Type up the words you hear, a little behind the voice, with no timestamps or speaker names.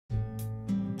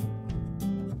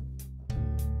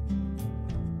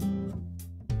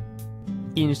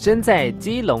隐身在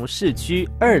基隆市区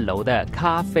2楼的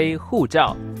咖啡护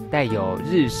照，带有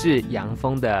日式洋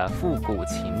风的复古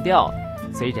情调。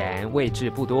虽然位置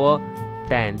不多，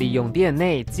但利用店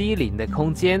内机灵的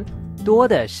空间，多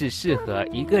的是适合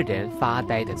一个人发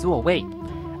呆的座位。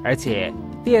而且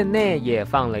店内也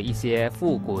放了一些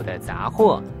复古的杂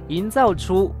货，营造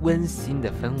出温馨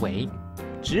的氛围。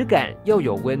质感又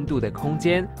有温度的空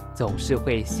间，总是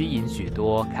会吸引许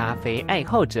多咖啡爱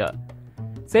好者。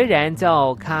虽然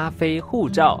叫咖啡护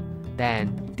照，但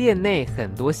店内很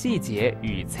多细节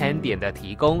与餐点的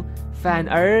提供，反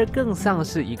而更像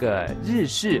是一个日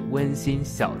式温馨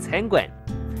小餐馆。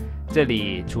这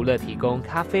里除了提供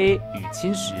咖啡与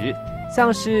轻食，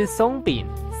像是松饼、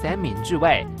三明治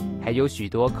外，还有许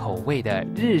多口味的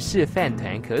日式饭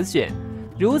糰可选。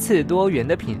如此多元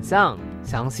的品项，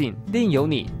相信定有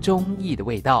你中意的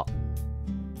味道。